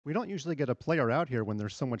We don't usually get a player out here when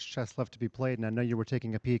there's so much chess left to be played, and I know you were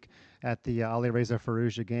taking a peek at the Alireza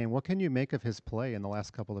Firouzja game. What can you make of his play in the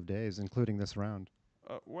last couple of days, including this round?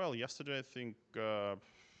 Well, yesterday I think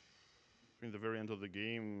in the very end of the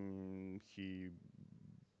game he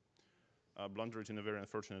blundered in a very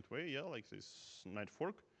unfortunate way. Yeah, like this knight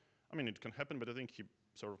fork. I mean, it can happen, but I think he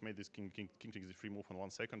sort of made this king takes the free move on 1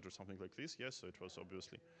 second or something like this. Yes, so it was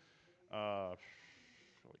obviously like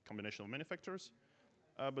combination of many factors.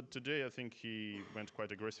 But today I think he went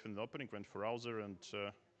quite aggressive in the opening, went for Rouser, and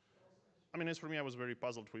I mean, as for me, I was very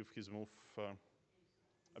puzzled with his move,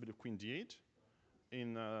 a bit of Queen D8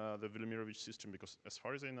 in the Velimirovich system, because as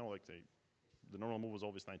far as I know, like the normal move was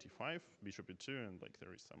always 95, Bishop E2, and like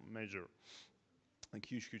there is some major, like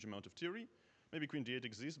huge amount of theory. Maybe Queen D8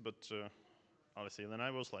 exists, but let's say then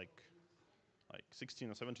I was like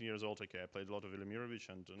 16 or 17 years old. Okay, I played a lot of Velimirovich,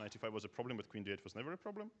 and 95 was a problem, but Queen D8 was never a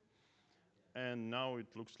problem. And now it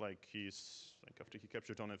looks like he's like after he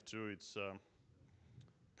captured on F2, it's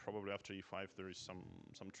probably after E5 there is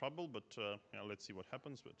some trouble. But yeah, let's see what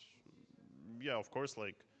happens. But yeah, of course,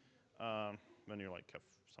 like when you like have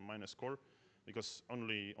some minus score, because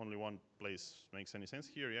only one place makes any sense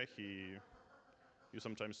here. Yeah, you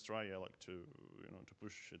sometimes try like to to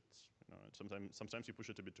push it. Sometimes you push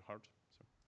it a bit too hard.